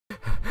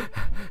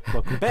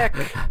Welcome back.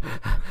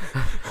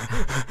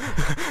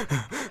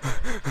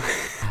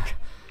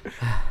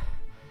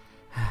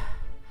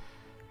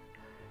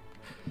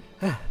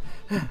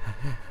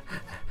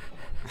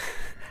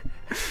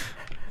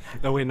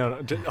 Oh wait,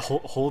 no.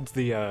 Hold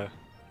the.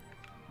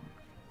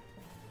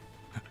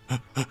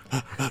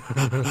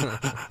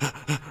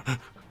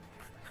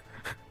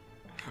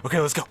 Okay,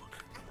 let's go.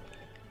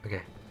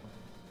 Okay.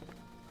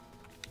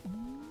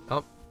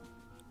 Oh.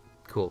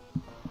 Cool.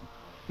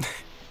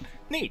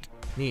 Neat.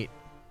 Neat.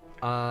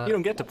 You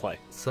don't get to play.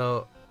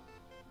 So,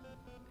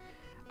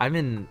 I'm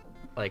in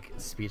like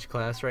speech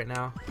class right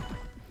now.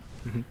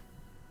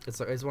 It's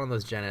one of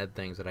those gen ed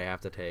things that I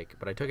have to take,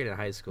 but I took it in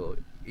high school.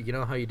 You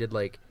know how you did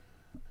like,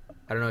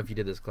 I don't know if you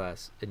did this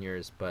class in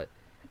yours, but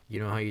you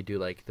know how you do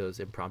like those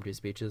impromptu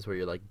speeches where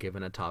you're like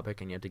given a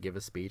topic and you have to give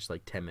a speech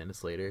like 10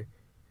 minutes later?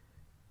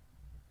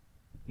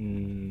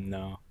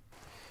 No.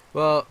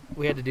 Well,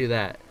 we had to do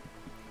that.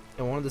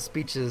 And one of the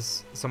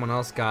speeches someone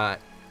else got,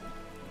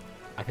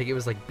 I think it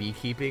was like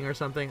beekeeping or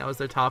something. That was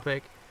their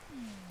topic.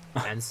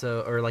 And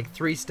so, or like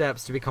 3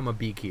 steps to become a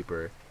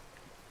beekeeper.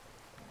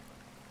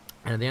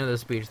 And at the end of the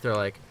speech, they're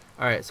like,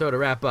 all right, so to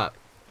wrap up,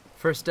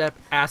 first step,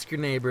 ask your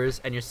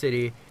neighbors and your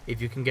city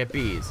if you can get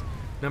bees.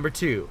 Number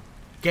 2,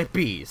 get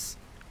bees.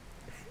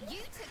 You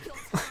took your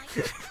time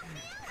to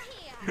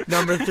here.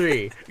 Number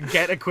 3,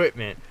 get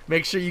equipment.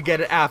 Make sure you get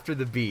it after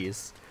the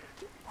bees.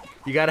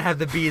 You gotta have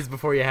the bees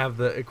before you have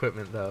the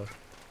equipment, though.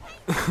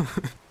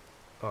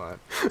 Hold on.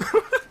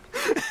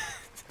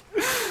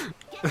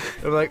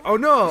 I'm like, oh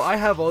no, I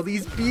have all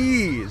these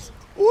bees.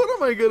 What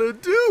am I gonna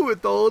do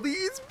with all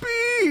these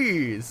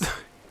bees?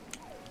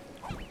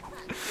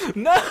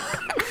 No.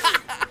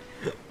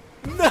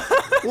 No.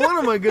 What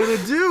am I gonna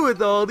do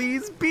with all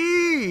these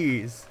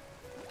bees?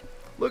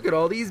 Look at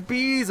all these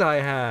bees I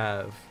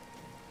have.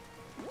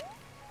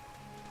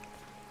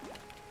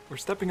 We're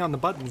stepping on the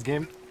buttons,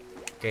 game.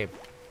 Okay.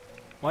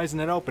 Why isn't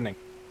it opening?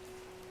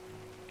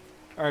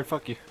 Alright,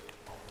 fuck you.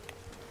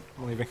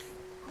 I'm leaving.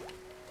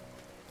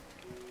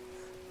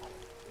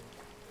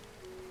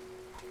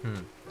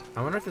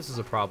 I wonder if this is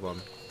a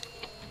problem.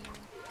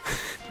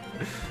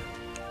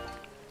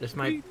 This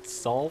might. We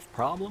solve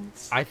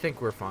problems? I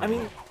think we're fine. I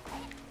mean...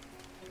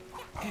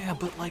 Yeah,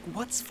 but like,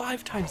 what's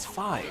 5 times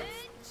 5?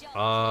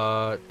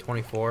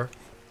 24.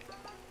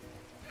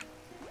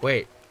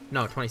 Wait,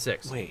 no,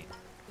 26. Wait.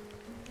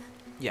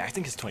 Yeah, I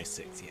think it's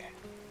 26, yeah.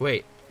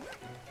 Wait.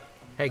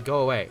 Hey,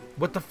 go away.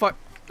 What the fuck?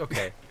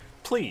 Okay.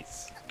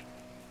 Please.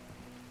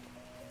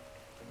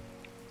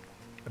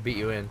 I beat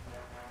you in.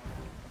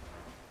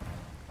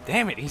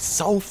 Damn it, he's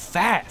so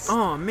fast!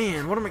 Oh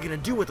man, what am I gonna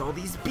do with all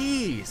these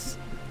bees?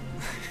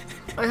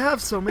 I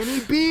have so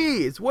many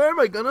bees. Where am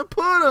I gonna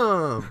put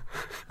them?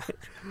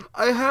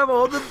 I have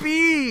all the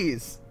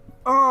bees.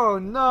 Oh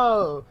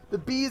no, the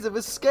bees have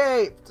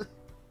escaped.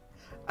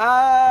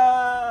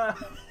 Ah!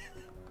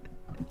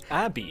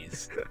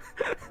 Abbeys.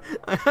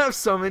 I have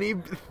so many.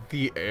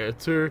 The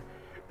answer.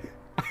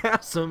 I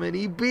have so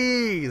many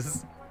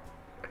bees.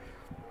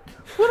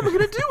 What am I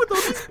gonna do with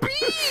all these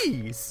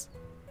bees?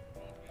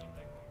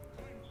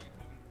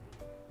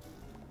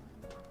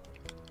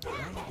 Hi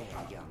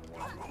there, young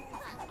one.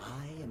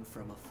 I am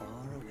from a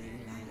faraway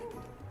land.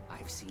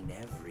 I've seen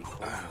every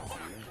corner of the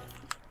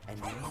earth,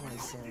 and now I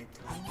sell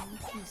tiny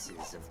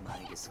pieces of my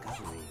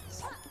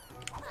discoveries.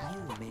 You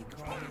may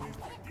call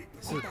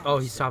me... Oh,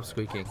 he stopped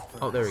squeaking.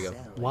 Oh, there we go.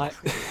 What?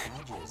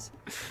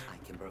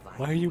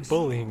 Why are you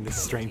bullying this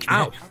strange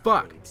man? Ow,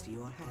 fuck!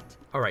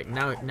 Alright,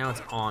 now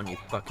it's on, you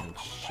fucking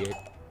shit.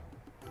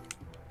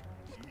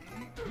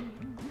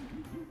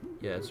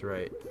 Yeah, that's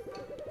right.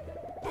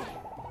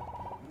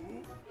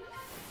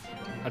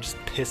 I just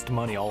pissed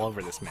money all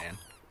over this man.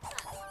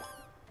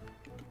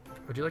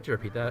 Would you like to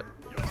repeat that?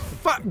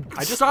 Fuck!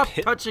 I just Stop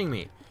touching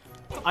me!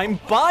 I'm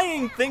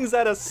buying things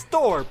at a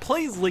store!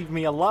 Please leave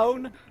me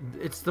alone!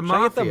 It's the Should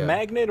I get the mafia.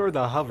 magnet or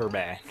the hover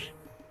badge?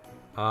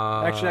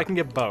 Actually, I can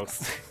get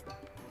both.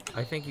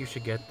 I think you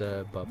should get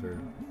the buffer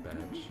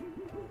badge.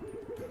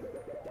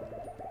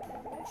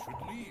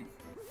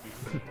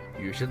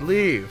 You should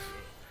leave.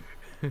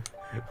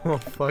 Well,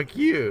 fuck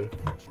you.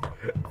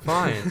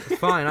 Fine,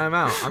 fine, I'm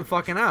out. I'm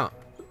fucking out.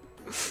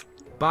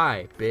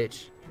 Bye,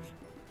 bitch.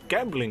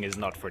 Gambling is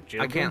not for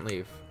children. I can't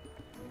leave.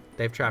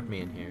 They've trapped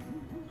me in here.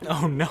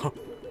 Oh no.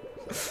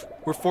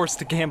 We're forced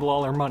to gamble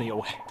all our money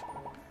away.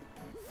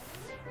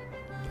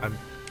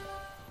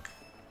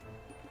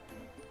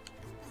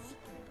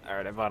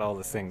 Alright, I bought all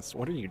the things.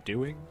 What are you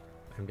doing?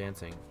 I'm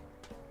dancing.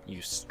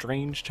 You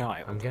strange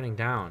child. I'm getting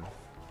down.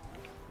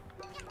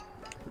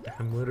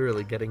 I'm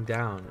literally getting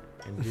down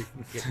and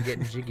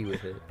getting jiggy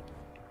with it.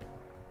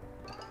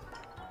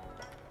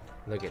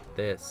 Look at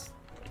this.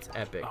 It's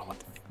epic. Oh, what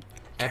the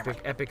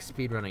Epic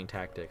speedrunning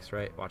tactics,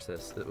 right? Watch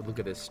this. Look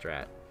at this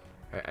strat.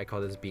 Alright, I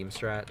call this beam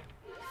strat.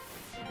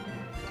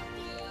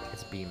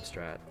 It's beam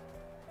strat.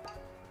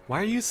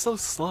 Why are you so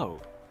slow?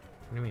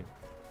 What do you mean?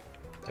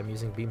 I'm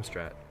using beam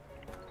strat.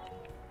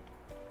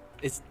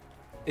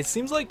 It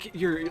seems like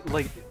your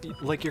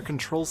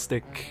control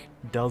stick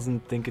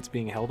doesn't think it's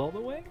being held all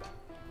the way.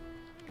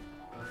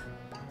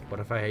 What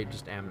if I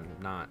just am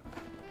not?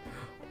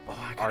 Oh,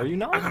 Are you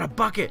not? I got a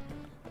bucket.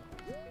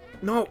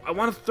 No, I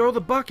want to throw the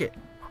bucket.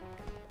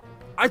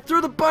 I threw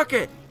the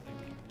bucket.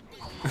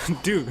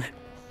 Dude,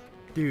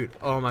 Dude,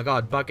 oh my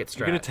god, bucket strat.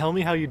 you're gonna tell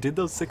me how you did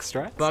those 6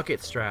 strats? Bucket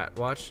strat.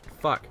 Watch.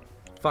 Fuck.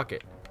 Fuck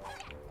it.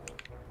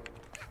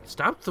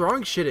 Stop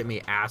throwing shit at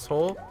me,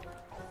 asshole.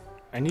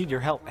 I need your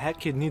help. Hat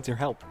Kid needs your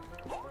help.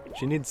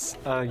 She needs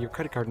your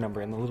credit card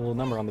number and the little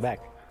number on the back.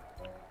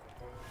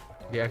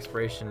 The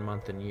expiration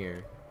month and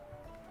year.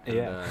 And,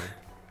 Yeah.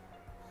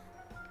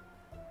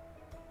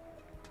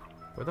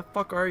 Where the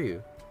fuck are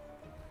you?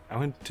 I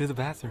went to the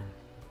bathroom.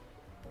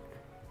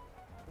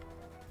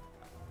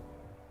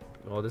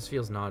 Oh, this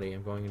feels naughty.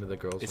 I'm going into the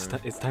girls' room.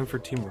 It's time for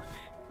teamwork.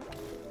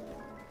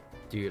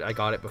 Dude, I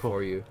got it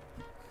before you.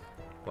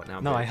 What now?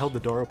 No, I bitch? held the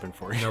door open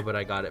for you. No, but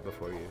I got it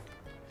before you.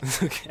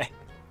 Okay.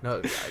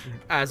 No,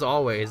 as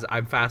always,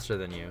 I'm faster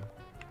than you.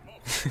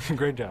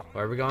 Great job.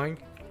 Where are we going?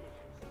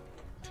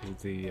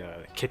 To the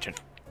kitchen.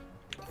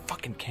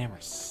 Fucking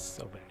camera's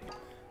so bad.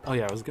 Oh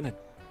yeah, I was gonna.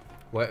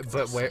 What?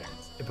 But where?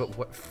 But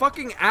what?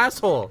 Fucking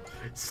asshole!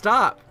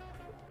 Stop!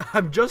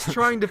 I'm just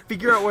trying to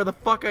figure out where the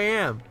fuck I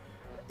am.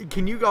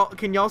 Can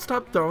y'all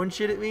stop throwing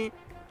shit at me?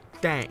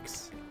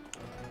 Thanks.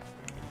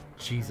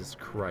 Jesus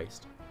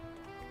Christ.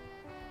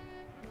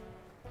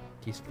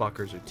 These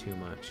fuckers are too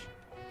much.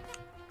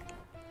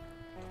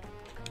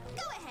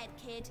 Go ahead,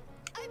 kid.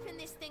 Open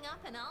this thing up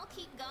and I'll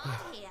keep guard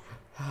here.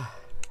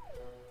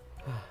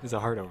 There's a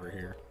heart over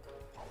here.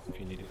 If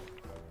you need it.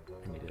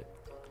 I need it.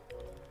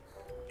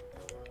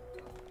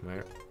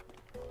 Where?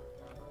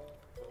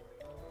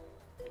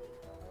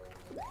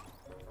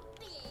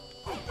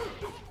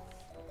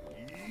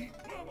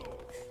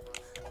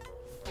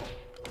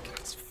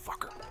 This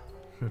fucker.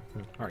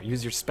 Alright,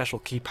 use your special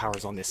key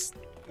powers on this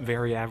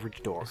very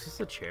average door. Is this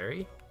a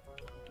cherry?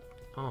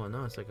 Oh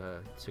no, it's like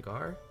a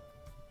cigar?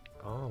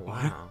 Oh What?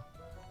 wow.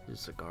 There's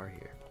a cigar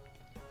here.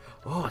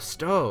 Oh, a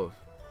stove!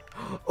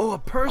 Oh, a Oh,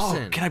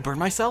 person! can I burn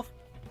myself?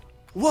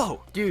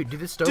 Whoa! Dude, do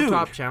the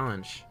stovetop Dude.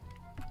 challenge.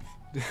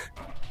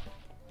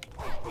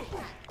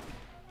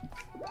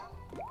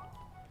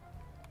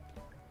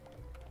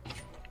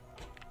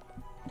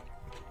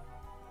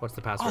 What's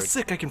the Oh, password?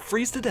 sick! I can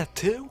freeze to death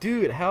too.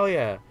 Dude, hell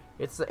yeah!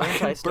 It's the I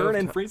can anti burn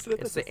and stovetop. freeze it at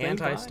It's the the same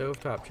time. anti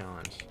stovetop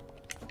challenge.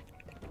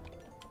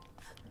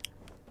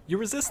 You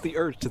resist the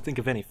urge to think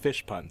of any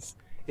fish puns.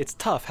 It's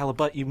tough how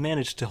but you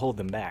managed to hold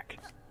them back.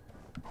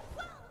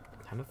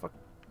 How the fuck?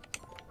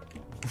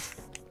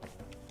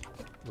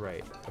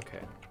 Right. Okay.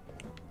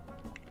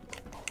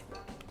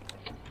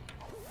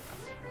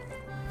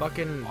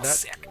 Fucking Oh, that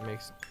sick.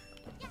 makes.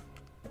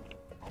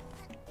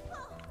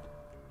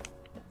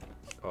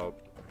 Oh.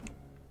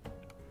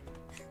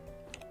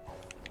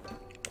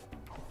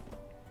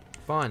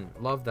 Fun.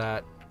 Love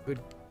that. Good.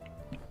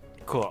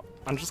 Cool.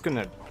 I'm just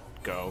gonna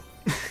go.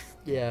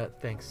 Yeah.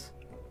 Thanks.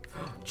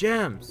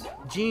 Gems.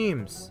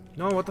 Gems.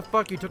 No. What the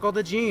fuck? You took all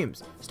the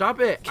gems. Stop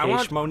it.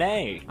 Cache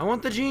Monet. I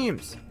want the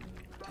gems.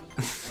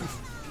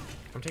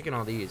 I'm taking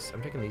all these.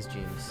 I'm taking these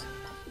gems.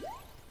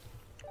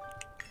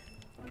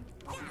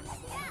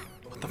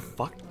 What the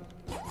fuck?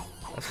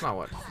 That's not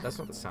what. That's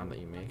not the sound that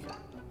you make.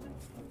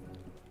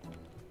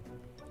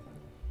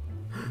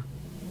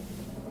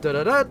 Da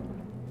da da.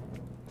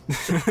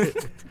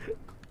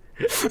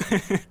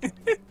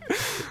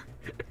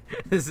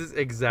 This is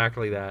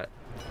exactly that.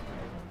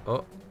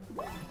 Oh.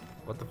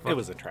 What the fuck? It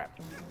was a trap.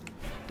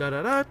 Da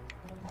da da.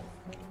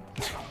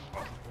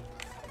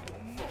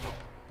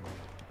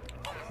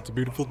 It's a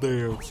beautiful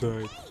day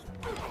outside.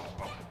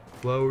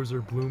 Flowers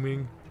are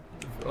blooming.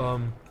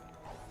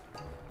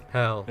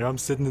 Hell. And I'm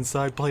sitting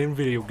inside playing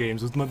video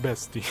games with my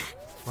bestie.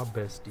 My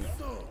bestie.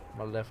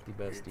 My lefty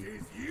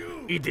bestie.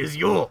 You. It is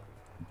you.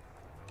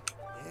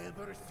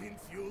 Ever since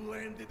you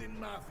landed in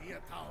Mafia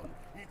Town,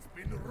 it's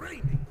been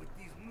raining with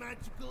these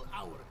magical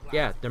hourglasses.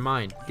 Yeah, they're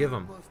mine. Give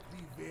them. You must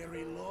be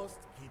very lost,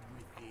 kid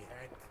with the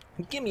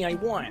hat. Gimme, I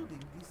want. Holding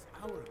this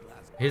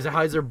hourglass. His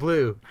eyes are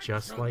blue,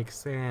 just like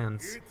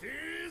Sans. It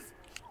is.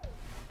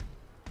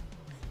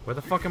 Where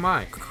the fuck am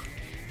I?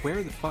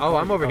 Where the fuck? Oh,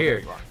 are I'm you? over there here.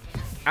 you are.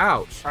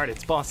 Ouch. Alright,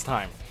 it's boss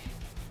time.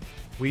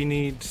 We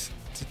need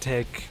to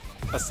take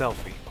a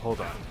selfie. Hold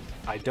on.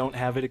 I don't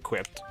have it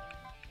equipped.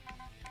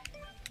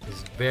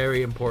 It's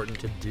very important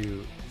to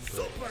do.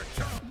 Super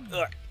chop.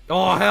 Ugh,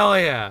 Oh, hell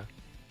yeah.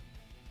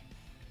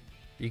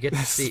 You get to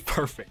this is see.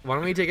 perfect. Why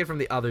don't we take it from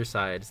the other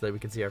side so that we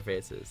can see our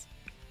faces?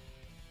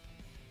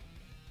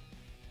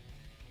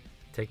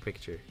 Take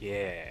picture.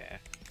 Yeah.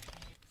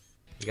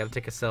 You gotta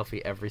take a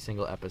selfie every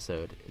single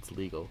episode. It's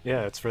legal.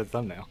 Yeah, it's for the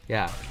thumbnail.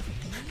 Yeah.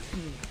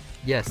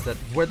 Yes, that.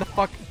 Where the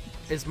fuck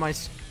is my.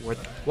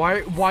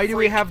 Where Why do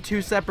we have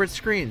two separate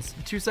screens?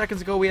 2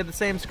 seconds ago we had the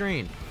same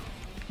screen.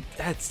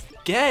 That's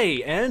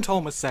gay and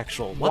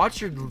homosexual. What?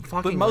 Watch your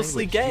fucking But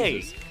mostly language,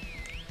 gay.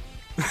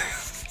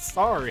 Jesus.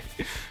 Sorry.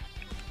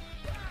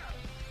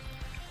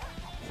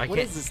 I What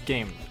can't. is this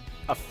game?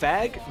 A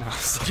fag? No,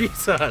 sorry.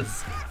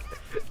 Jesus.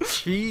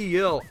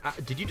 Chill.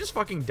 Did you just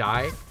fucking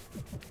die?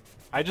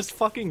 I just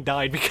fucking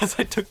died because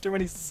I took too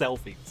many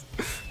selfies.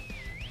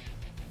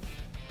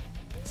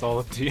 It's all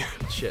up to you.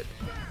 Shit.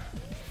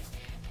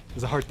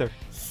 There's a heart there.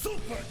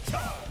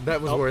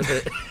 That was worth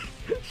it.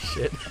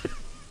 Shit.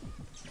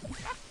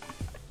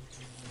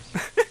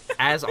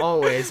 As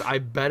always,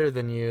 I'm better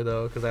than you,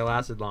 though, because I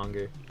lasted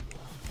longer.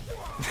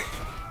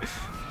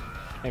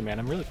 Hey, man,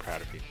 I'm really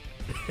proud of you.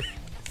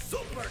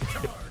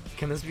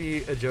 Can this be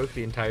a joke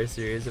the entire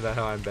series about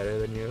how I'm better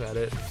than you at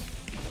it?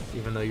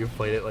 Even though you've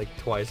played it like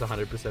twice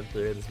 100%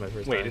 through, and this is my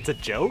first time. Wait, it's a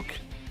joke?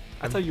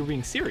 I thought you were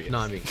being serious. No,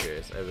 I'm being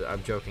serious.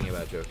 I'm joking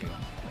about joking.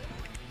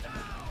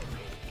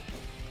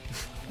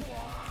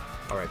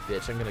 Alright,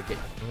 bitch, I'm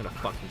gonna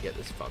fucking get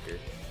this fucker.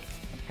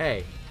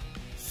 Hey.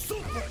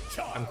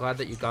 I'm glad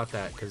that you got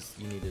that, because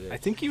you needed it. I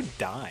think you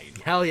died.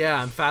 Hell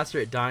yeah, I'm faster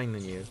at dying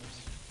than you.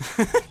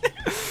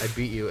 I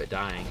beat you at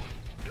dying.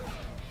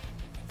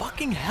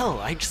 Fucking hell,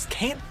 I just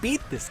can't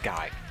beat this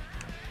guy.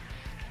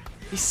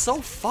 He's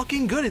so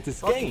fucking good at this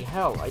Fucking game.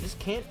 hell, I just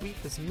can't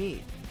beat this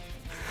meat.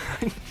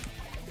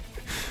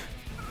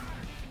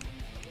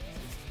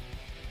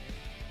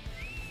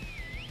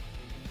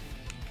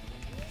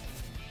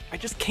 I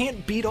just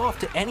can't beat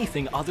off to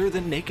anything other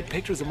than naked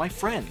pictures of my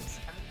friends.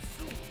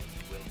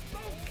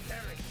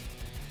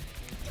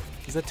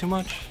 Is that too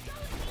much?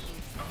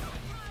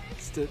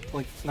 Is it,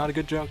 like, not a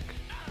good joke?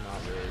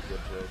 Not really a good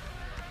joke.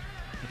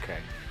 Okay.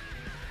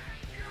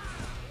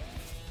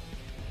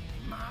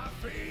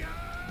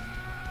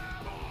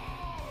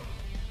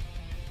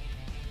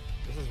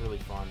 This is really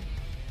fun.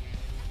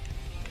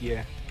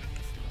 Yeah.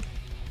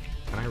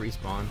 Can I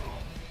respawn?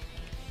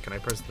 Can I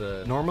press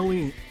the...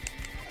 Normally,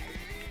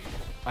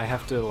 I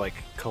have to, like,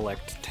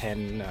 collect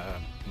 10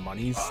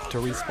 monies to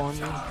respawn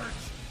me.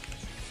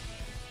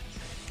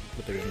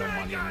 But there's no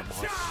money in the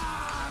boss.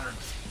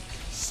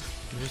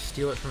 You just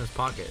steal it from his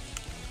pocket.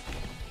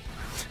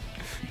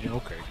 Yeah,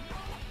 okay.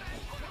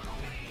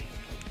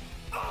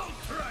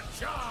 Ultra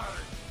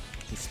charge!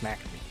 He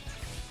smacked me.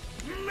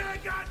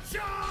 Mega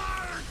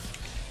charge!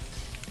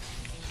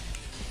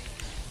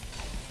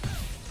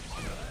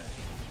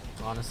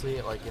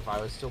 Honestly, like, if I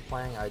was still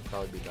playing, I'd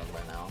probably be done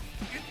by now.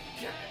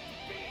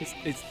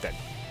 It's dead.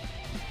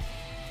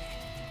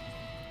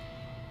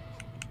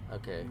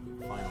 Okay,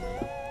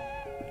 finally.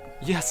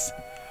 Yes!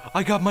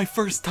 I got my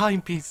first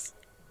timepiece!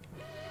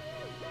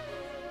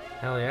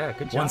 Hell yeah,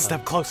 good job. One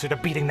step closer to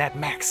beating that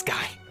Max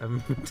guy.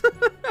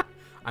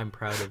 I'm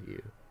proud of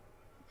you.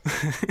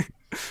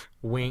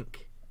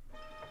 Wink.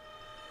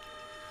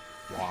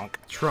 Wonk.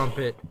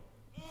 Trumpet.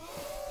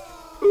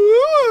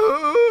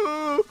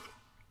 Ooh!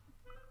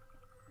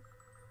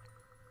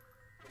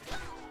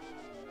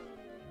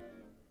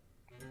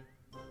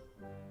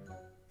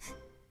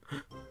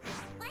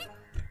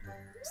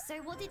 So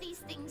what do these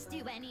things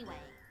do anyway?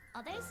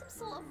 Are they some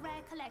sort of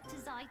rare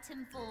collector's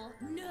item for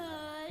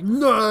nerds?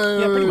 No.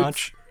 Yeah, pretty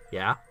much.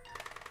 Yeah.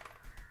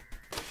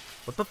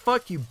 What the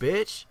fuck, you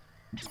bitch?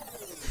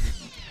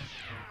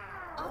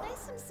 Are they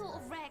some sort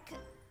of rare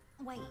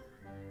wait.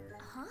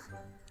 Huh?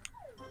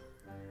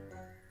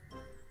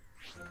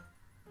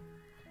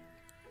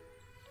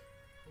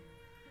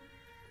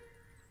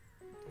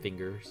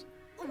 Fingers.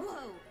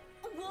 Whoa.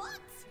 What?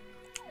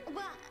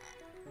 What?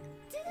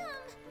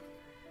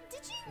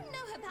 Did you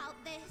know about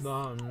this?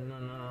 No.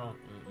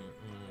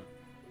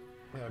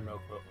 I have no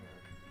clue.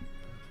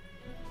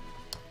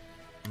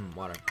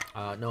 Water.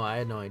 No, I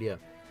had no idea.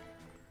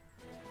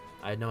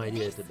 I had no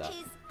idea it did that.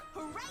 This is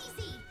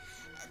crazy.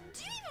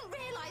 Do you even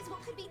realize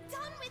what could be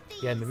done with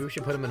these? Yeah, maybe we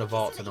should put them in a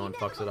vault so no one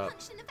fucks it up.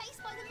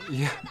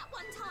 Yeah. That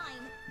one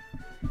time.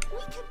 We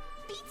could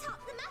beat up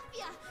the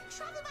mafia,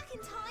 travel back in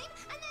time,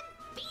 and then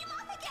beat them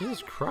up again.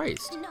 Jesus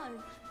Christ. No.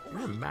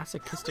 You're a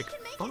masochistic We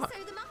can make fuck. it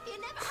so the mafia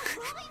never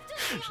arrived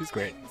at the She's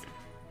great. island.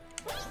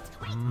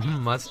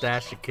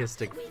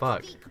 Mustachichistic We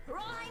fuck. could be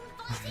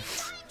crime-fighting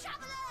time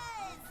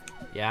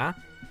travelers. Yeah?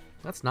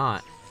 That's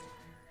not.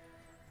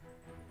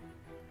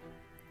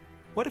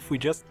 What if we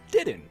just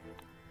didn't?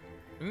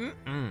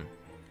 Mm-mm.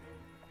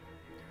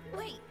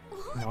 Wait,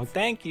 what? No,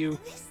 thank you.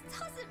 This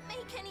doesn't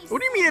make any sense. What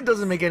do you mean it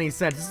doesn't make any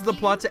sense? This is the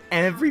plot to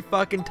every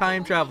fucking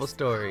time travel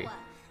story.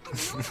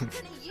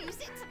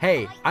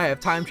 Hey, I have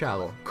time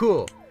travel.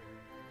 Cool.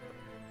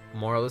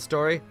 Moral of the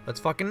story? Let's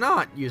fucking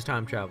not use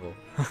time travel.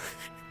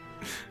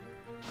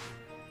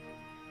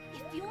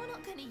 If you're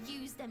not gonna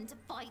use them to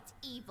fight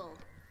evil,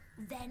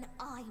 then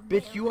I will.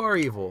 Bitch, you are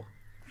evil.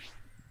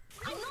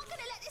 I'm not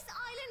gonna let this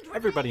island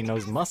Everybody remain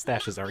knows as the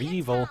mustaches are mafia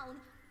evil.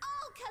 town.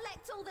 I'll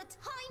collect all the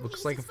time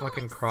Looks like a pieces for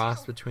fucking cross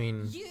myself.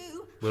 between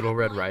You Little have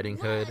Red my Riding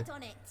Hood, word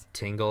on it.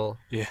 Tingle,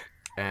 Yeah.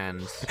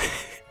 and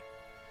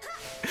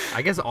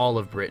I guess all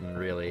of Britain,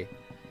 really.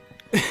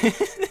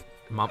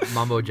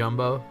 Mumbo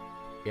Jumbo?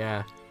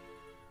 Yeah.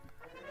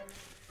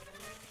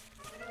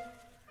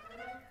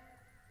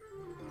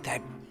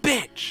 That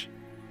bitch!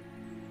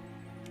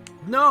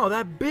 No,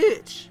 that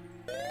bitch!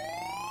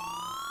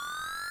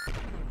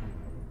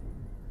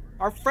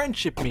 Our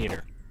friendship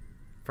meter.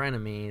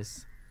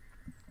 Frenemies.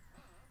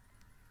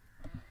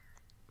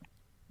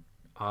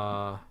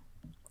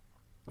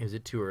 Is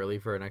it too early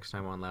for our next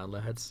time on Loud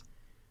Lads?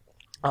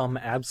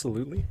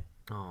 Absolutely.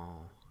 Oh.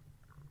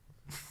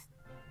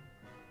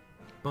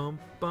 Bum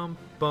bum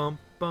bum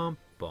bum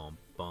bum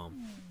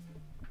bum.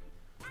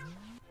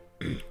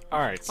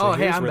 Alright, so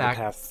hey, here's I'm where back.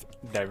 the path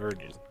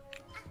diverges.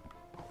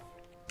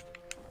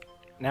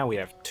 Now we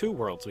have 2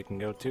 worlds we can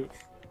go to.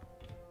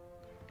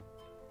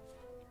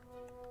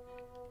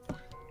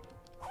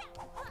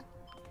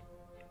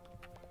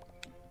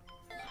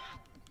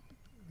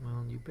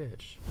 Well, you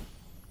bitch.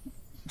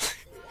 Fuck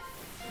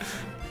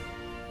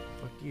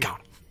you.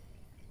 Got him.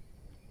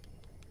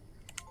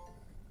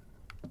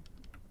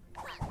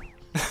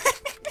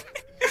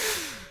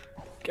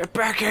 Get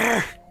back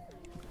here!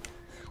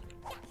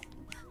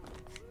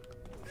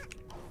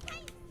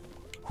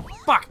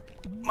 Fuck!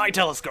 My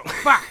telescope!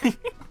 Fuck!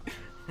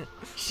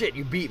 Shit,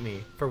 you beat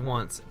me for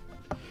once.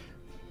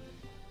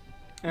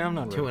 I'm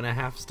not ready.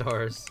 2.5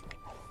 stars.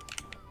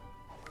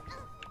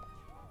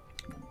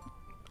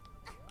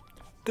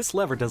 This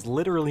lever does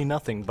literally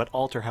nothing but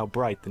alter how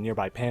bright the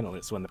nearby panel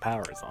is when the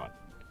power is on.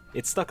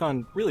 It's stuck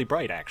on really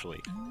bright,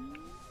 actually.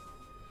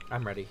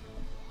 I'm ready.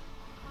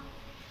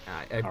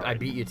 I Alright.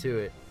 beat you to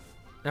it.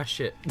 Ah,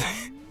 shit.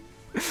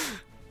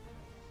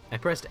 I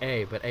pressed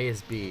A, but A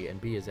is B,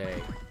 and B is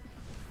A.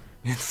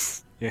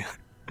 It's... yeah.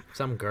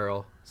 Some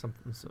girl.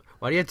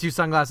 Why do you have 2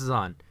 sunglasses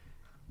on?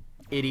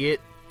 Idiot.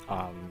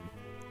 I'll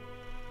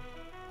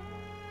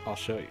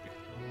show you.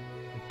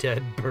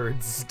 Dead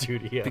Bird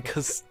Studio.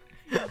 Because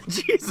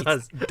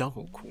Jesus.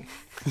 double cool.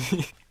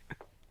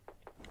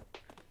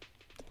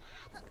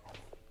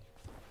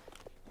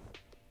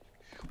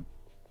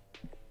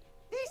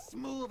 This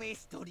movie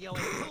studio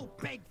is too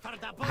big for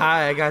the both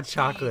Hi, I of got us,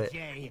 chocolate.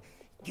 DJ.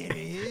 Get it?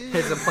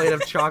 Here's a plate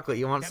of chocolate.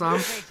 You want The some?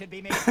 movie should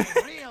be made by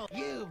real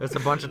humans. There's a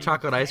bunch of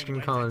chocolate ice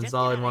cream cones Just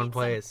all in gotta one make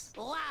place.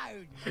 some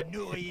loud,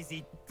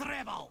 noisy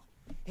treble.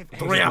 If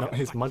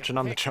He's munching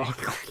on the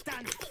chocolate.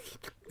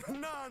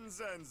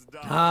 Nonsense,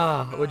 Doc.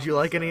 Ah, would you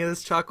like any of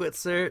this chocolate,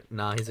 sir?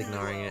 Nah, he's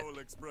ignoring it. Old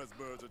Express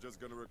birds are just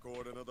gonna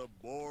record another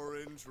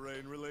boring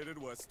train-related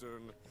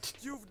western.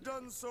 You've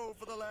done so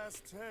for the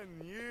last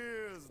 10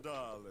 years,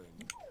 darling.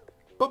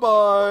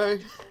 Bye-bye.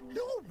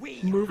 No way.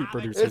 Movie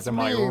producers, am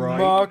I right?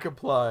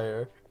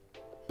 Markiplier.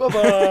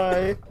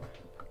 Bye-bye.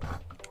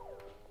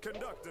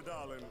 Conductor,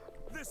 darling,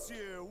 this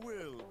year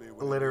will be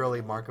Literally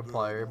winning the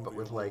Markiplier, Good but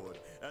with, Movie like, Award,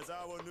 as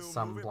our new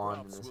some movie blonde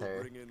in props his will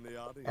hair. bring in the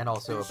audience. And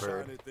also a These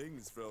bird. shiny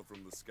things fell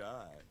from the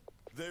sky.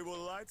 They will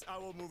light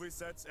our movie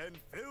sets and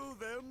fill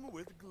them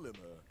with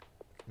glimmer.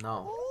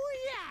 No. Oh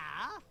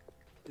yeah.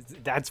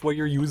 That's what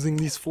you're using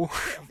these for?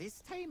 Well,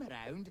 this time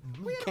around,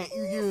 we're Can't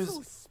you also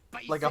use,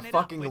 like, a spicing it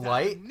up fucking with our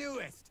light?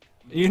 newest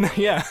You know,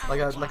 yeah.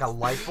 Like a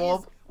light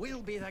bulb?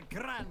 will be the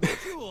grand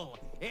jewel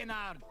in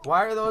our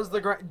Why are those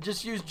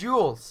just use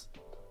jewels?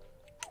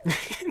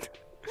 what?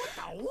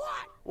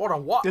 What a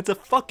what? It's a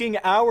fucking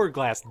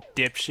hourglass,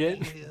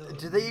 dipshit.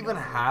 Do they even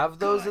have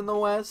those in the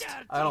West?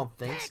 I don't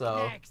think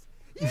so.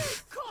 You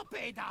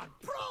copied our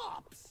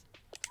props.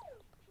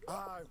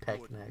 I would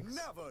Pecnics.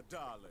 never,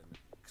 darling.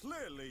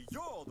 Clearly,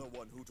 you're the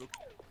one who took.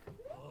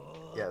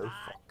 Yo,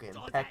 fucking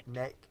peck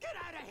neck. Get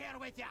out of here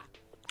with ya.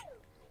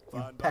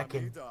 Fine by me,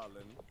 pecking.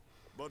 darling.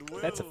 But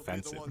we'll That's be the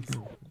offensive. ones-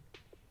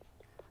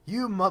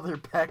 You mother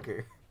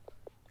pecker.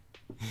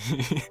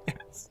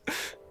 Yes.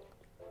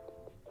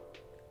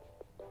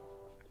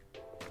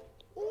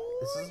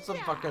 This is some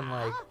fucking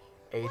like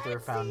Aether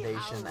Let's see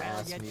Foundation how well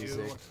ass you do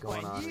music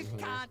going when on you in here.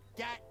 can't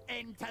get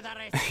into the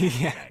reception.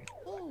 Yeah.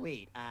 Oh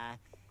wait,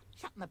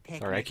 shutting the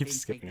picnic Sorry, I keep didn't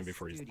skipping make it the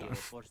before he's studio done.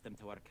 forced them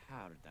to work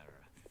harder.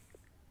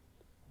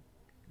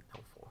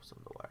 Don't force them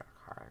to work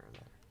harder.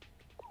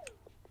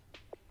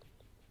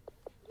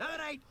 All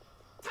right,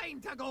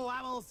 time to go,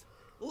 owls.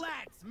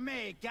 Let's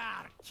make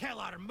our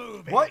killer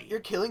movie. What? You're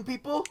killing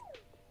people?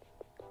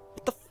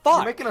 What the You're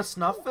fuck? making a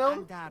snuff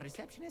film? And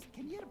receptionist,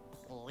 can you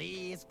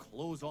please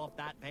close off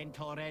that vent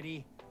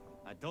already?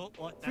 I don't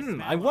want the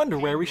smell I of wonder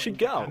where we should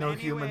go. penguins No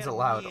anywhere humans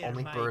allowed. near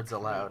Only my birds crew.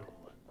 allowed.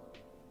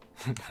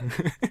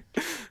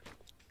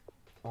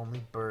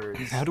 Only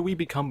birds. How do we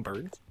become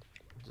birds?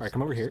 Alright,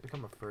 come over here.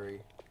 Become a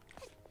furry.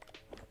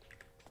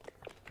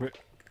 Right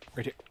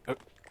here. Oh.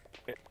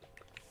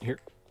 Here.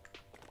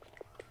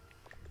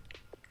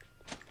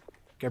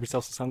 Grab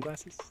yourself some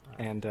sunglasses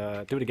and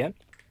do it again.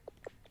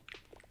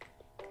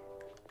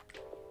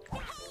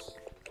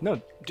 No.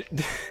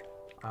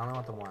 I don't know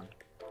what the one.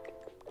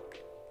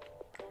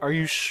 Are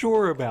you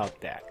sure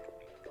about that?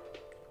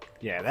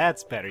 Yeah,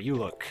 that's better. You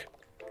look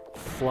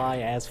fly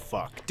as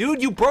fuck.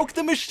 Dude, you broke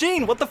the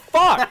machine! What the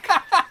fuck?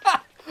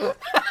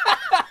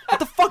 What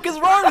the fuck is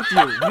wrong with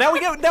you? Now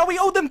we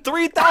owe them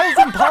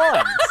 3,000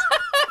 pawns!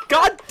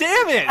 God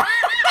damn it!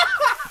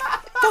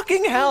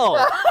 Fucking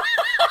hell!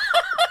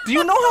 Do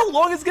you know how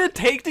long it's gonna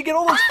take to get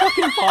all those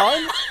fucking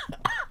pawns?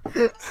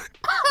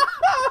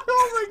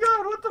 Oh my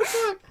god, what the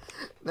fuck?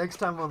 Next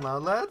time on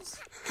Loud Lads?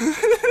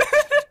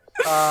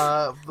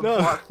 The No.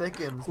 plot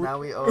thickens, now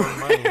we owe him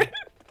money.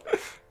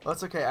 Well,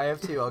 that's okay, I have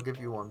 2, I'll give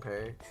you 1,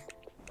 Perry.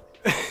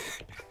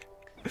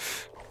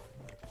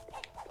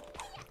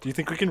 Do you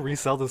think we can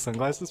resell the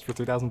sunglasses for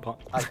 3,000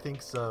 pawns? I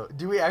think so.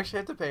 Do we actually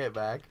have to pay it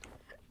back?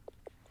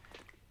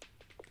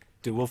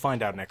 Dude, we'll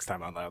find out next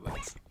time on that.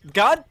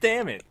 God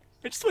damn it!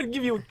 I just want to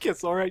give you a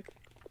kiss, alright?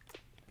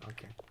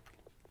 Okay.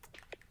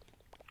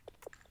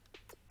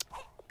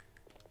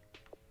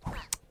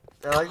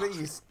 I like that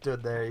you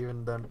stood there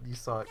even though you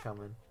saw it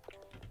coming.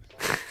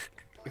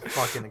 It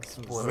fucking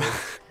explodes.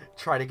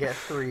 Try to get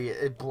 3,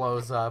 it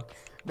blows up.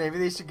 Maybe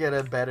they should get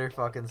a better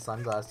fucking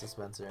sunglass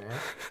dispenser, eh?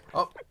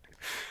 Oh!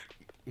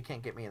 You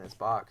can't get me in this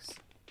box.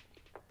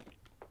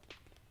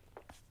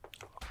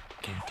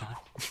 Can't I?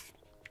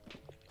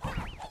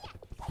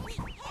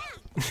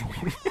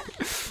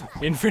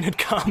 Infinite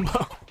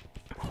combo.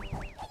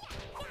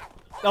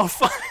 Oh,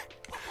 fuck!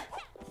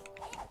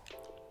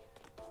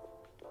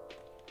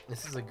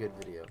 This is a good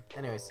video.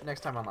 Anyways,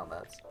 next time I'm on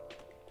that.